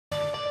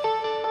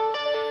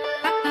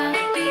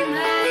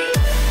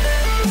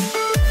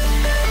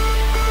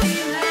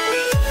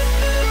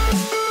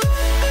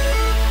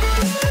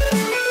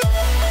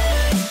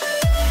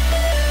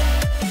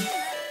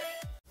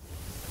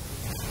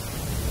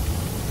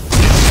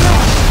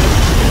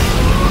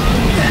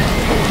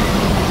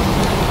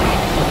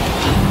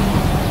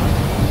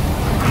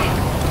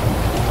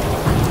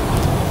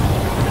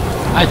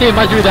I think it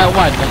must be that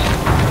one.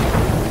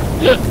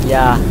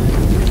 Yeah.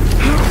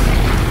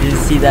 Did you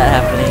see that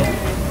happening?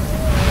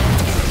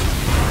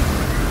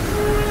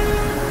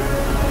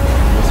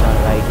 This one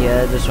right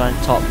here, this one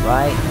top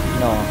right.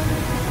 No.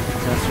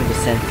 This one's through the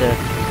center.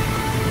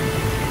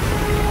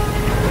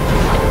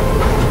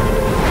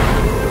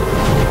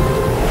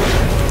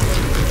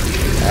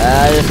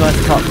 This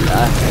one's top.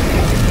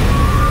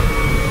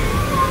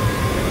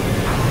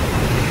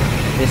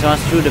 This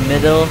one's through the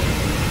middle.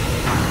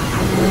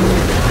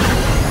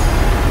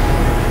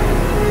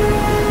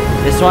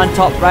 This one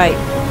top right.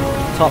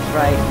 Top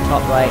right.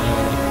 Top right.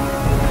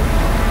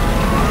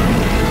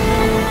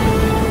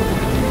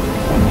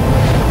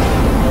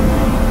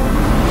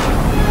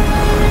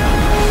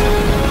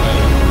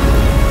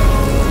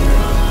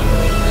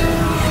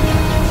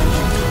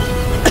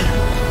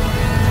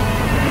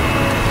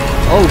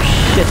 Oh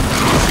shit.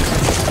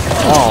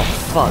 Oh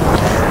fuck.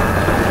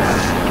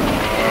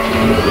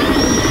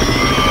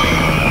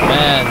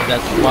 Man,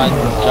 that's one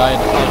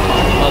giant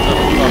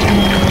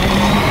motherfucker.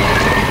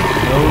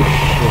 Oh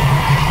shit.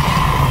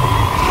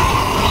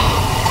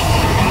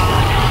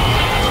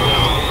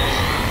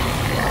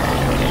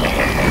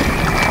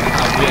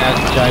 Ugly ass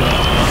giant.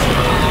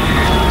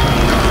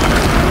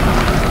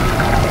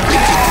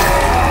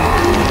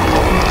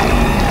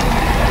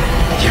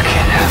 You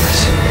can't have us.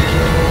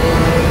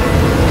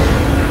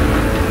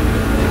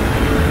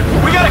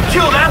 We gotta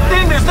kill that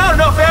thing! There's not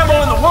enough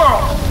ammo in the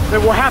world!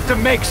 Then we'll have to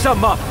make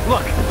some up.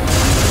 Look,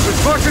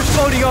 there's markers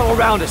floating all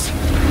around us.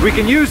 We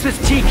can use this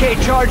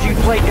TK charging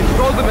plate and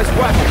throw them as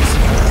weapons.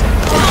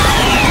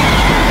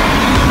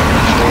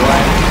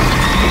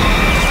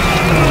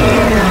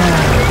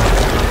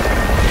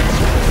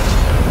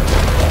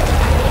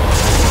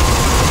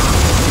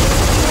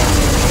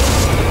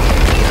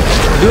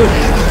 Dude.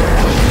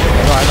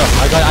 I know.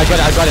 I got it.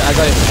 I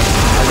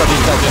got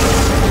these guys in.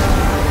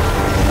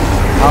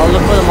 I'll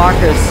look for the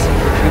markers.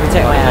 You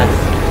protect my ass.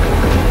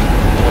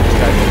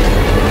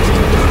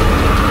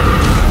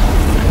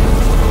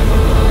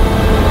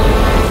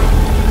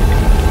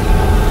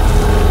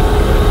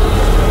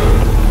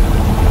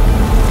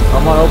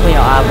 Come on, open your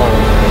eyeball.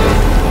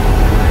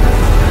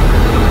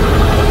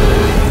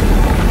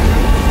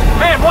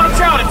 Man, watch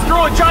out! It's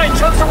throwing giant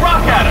chunks of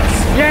rock at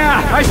us!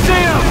 Yeah, I see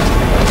him!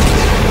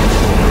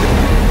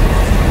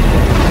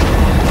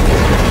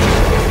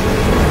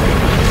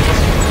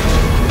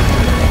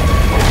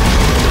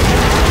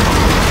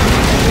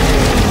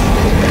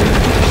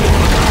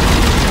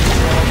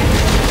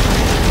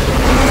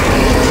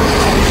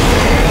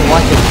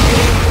 Watch it.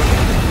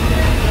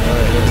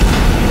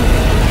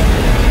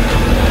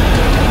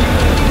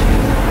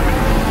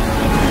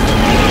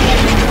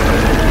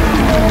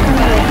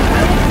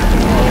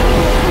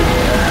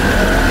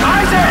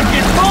 Isaac!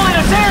 It's pulling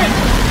us in!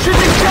 Shoot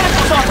these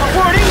tentacles off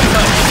before it eats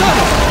us! Son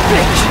of a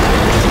bitch!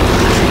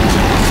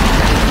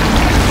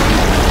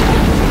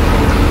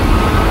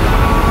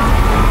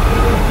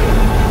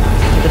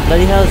 The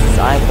bloody hell is his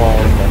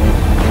eyeball, damn it.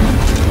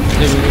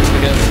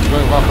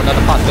 We're going off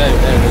another part there.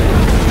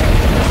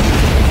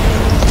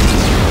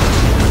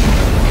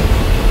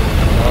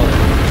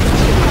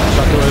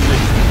 Shot too early.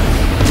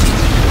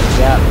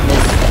 Yeah,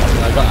 miss.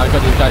 I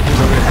got this guy too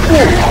early.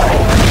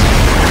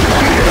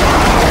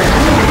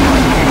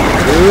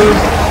 Dude,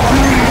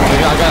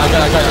 I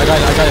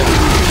got it.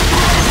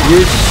 you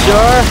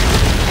sure?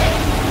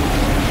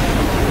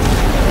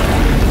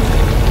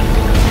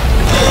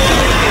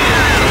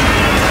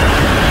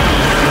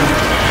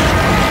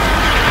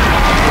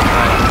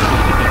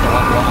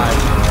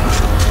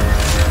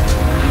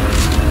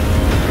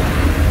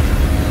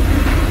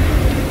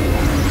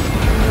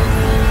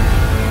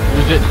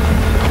 Use it.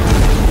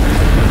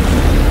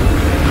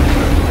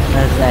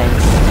 No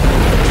thanks.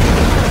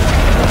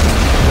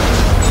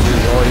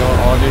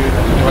 All dude. You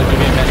want to give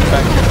me a magic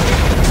back?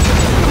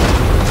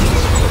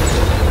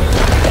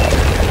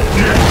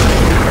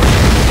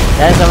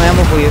 There's some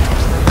ammo for you.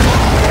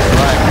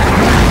 Alright.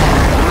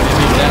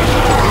 Maybe that.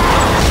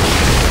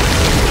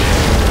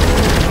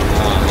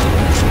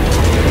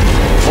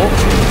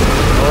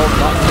 Oh,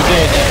 not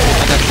today then.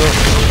 That's good.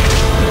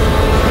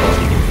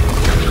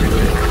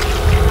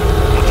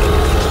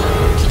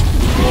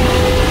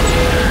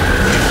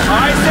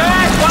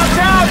 Isaac! Watch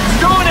out! It's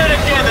doing it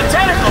again! The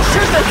tentacle!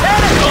 Shoot the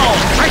tentacle!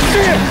 I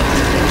see it!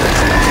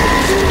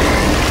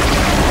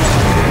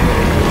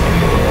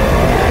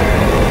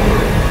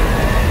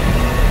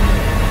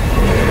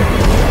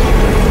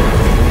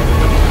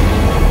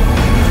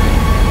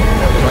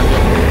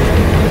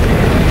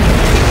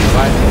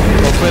 Right,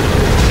 go quick.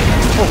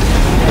 Oh.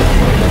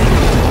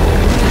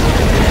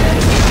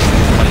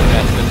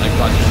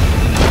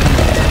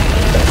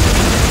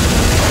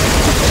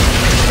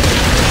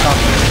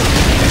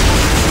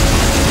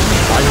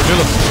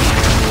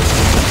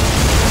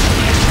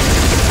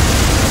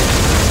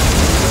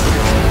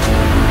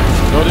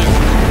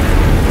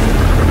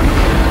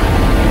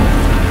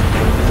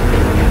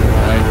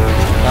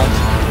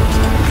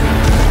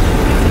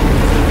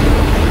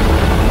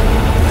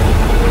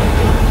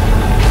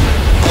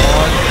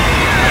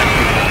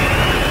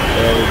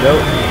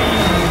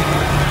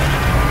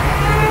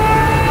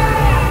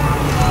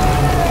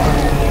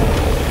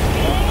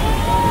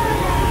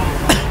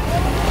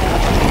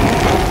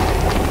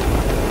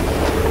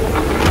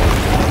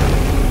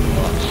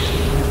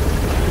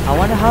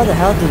 how the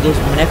hell did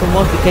those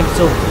necromorphs become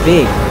so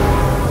big?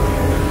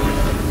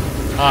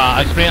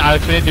 I'll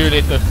explain to you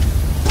later.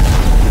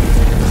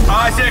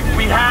 Isaac,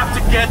 we have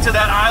to get to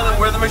that island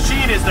where the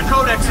machine is. The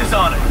codex is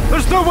on it.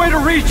 There's no way to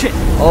reach it!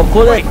 Oh,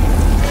 pull it!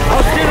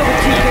 I'll steal the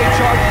TK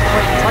charging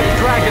plate and try to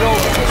drag it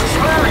over.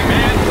 Hurry,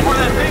 man, before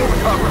that thing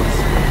recovers.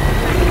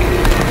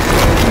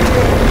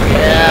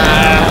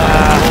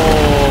 Yeah.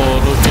 Oh,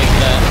 look at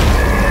that.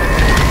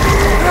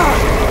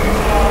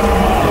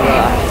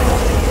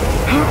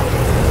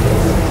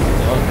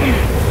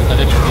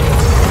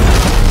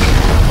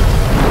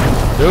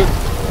 Dude.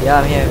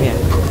 Yeah, I'm here.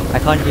 I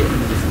can't get in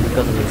this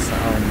because of the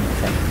sound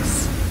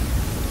effects.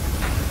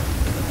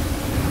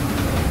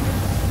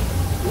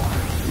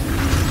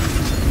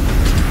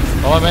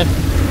 Come on, man.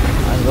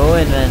 I'm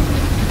going, man.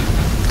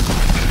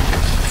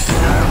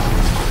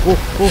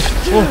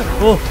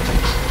 Oh.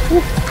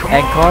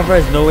 And Carver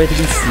is nowhere to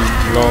be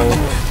seen, lol.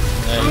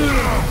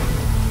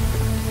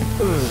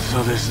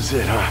 So this is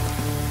it, huh?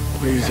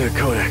 We use that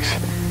codex.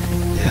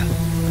 Yeah.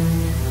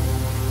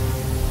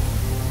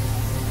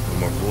 No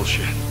more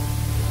bullshit.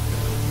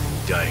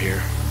 Die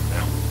here.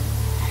 No.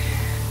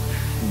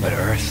 But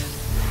Earth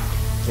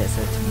Yes,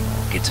 sir,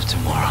 tomorrow. gets it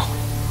tomorrow.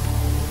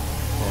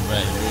 Oh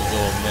man, here we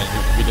go, man.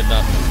 You've beaten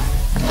up.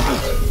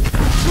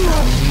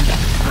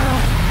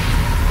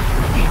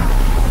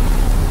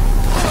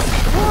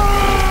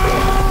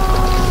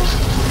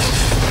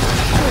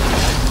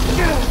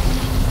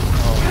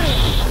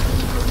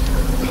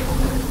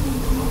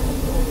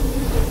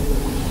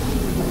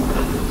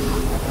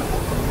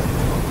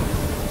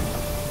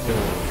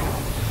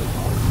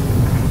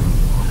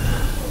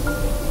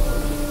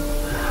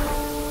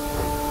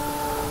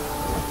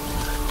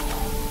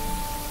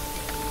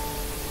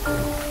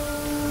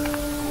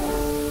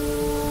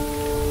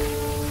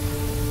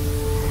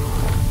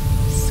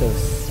 So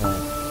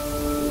sad.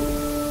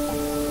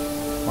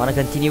 Wanna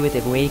continue with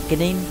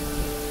Awakening?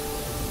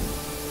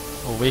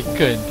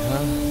 Awakened,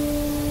 huh?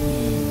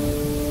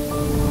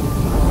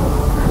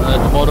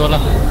 Tomorrow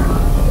lah.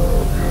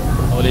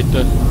 Or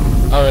later.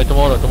 Alright,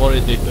 tomorrow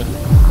is later.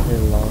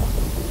 Hello.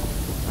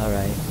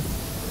 Alright.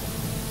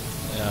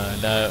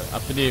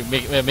 After this,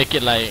 make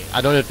it like,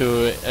 I don't have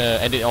to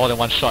end it all in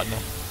one shot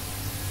now.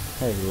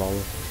 Hello.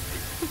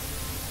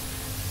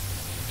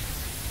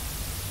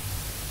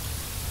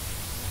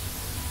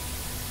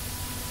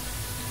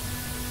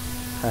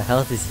 Her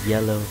health is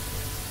yellow.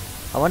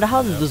 I wonder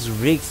how those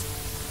rigs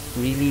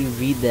really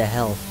read their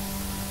health.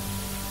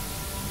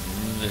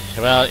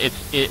 Well, it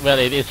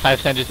is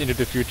 5 centuries into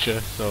the future,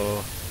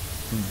 so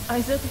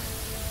Isaac,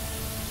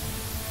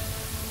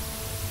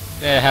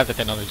 they have the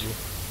technology.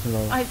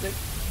 Hello. Isaac,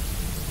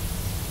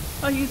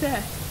 are you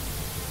there?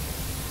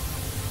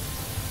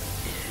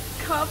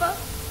 Carver?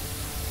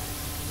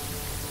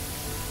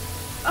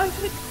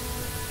 Isaac?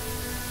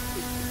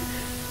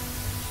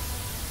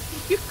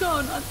 You're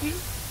gone, aren't you?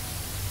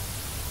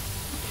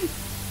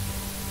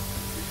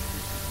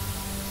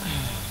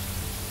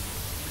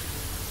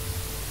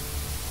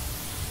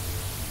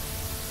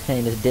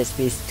 In the Dead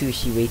Space 2,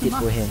 she waited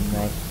for him,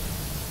 right?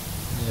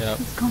 Yeah.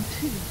 He's gone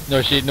too.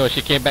 No,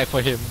 she came back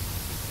for him.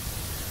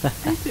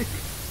 Isaac,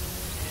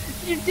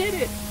 you did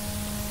it.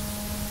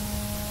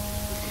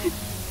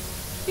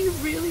 You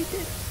really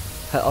did.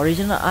 Her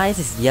original eyes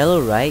is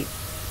yellow, right?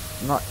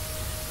 Not...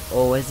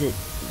 Or was it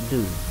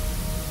blue?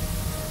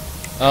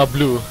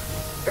 Blue.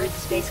 Earth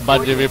space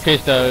But she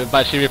replaced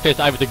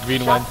the eye with the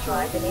green one.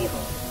 drive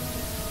enabled.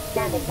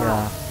 Standing by.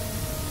 Yeah.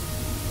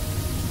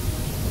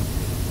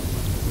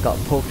 Got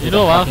poked You with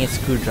know a what? fucking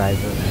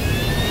screwdriver.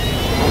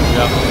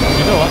 Yeah.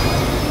 You know what?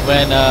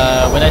 When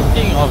I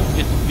think of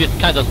this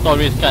kind of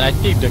stories, I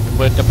think the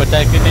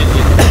protagonist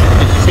is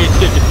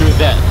fated to do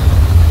that.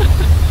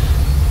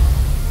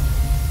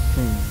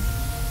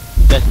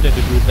 Destined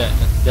to do that.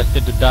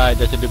 Destined to die.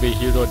 Destined to be a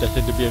hero.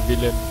 Destined to be a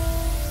villain.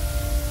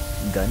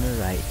 Gunnar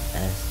Wright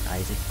as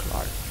Isaac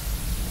Clarke.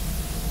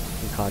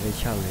 Ricardo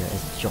Chaudhry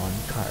as John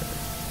Carver.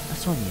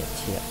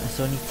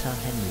 Sonita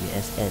Henry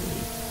as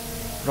Ellie.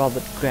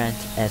 Robert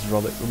Grant as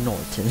Robert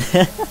Norton.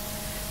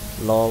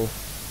 Lol.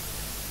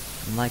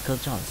 Michael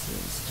Johnson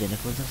as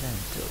Jennifer Dos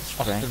Santos.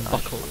 Frank Austin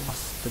Buckle.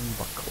 Austin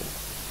Buckle.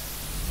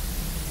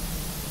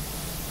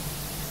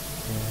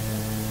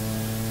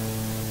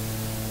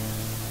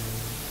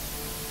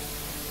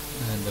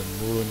 And the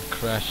moon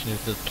crashed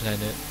into the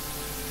planet.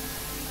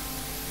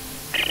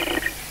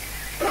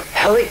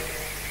 Ellie?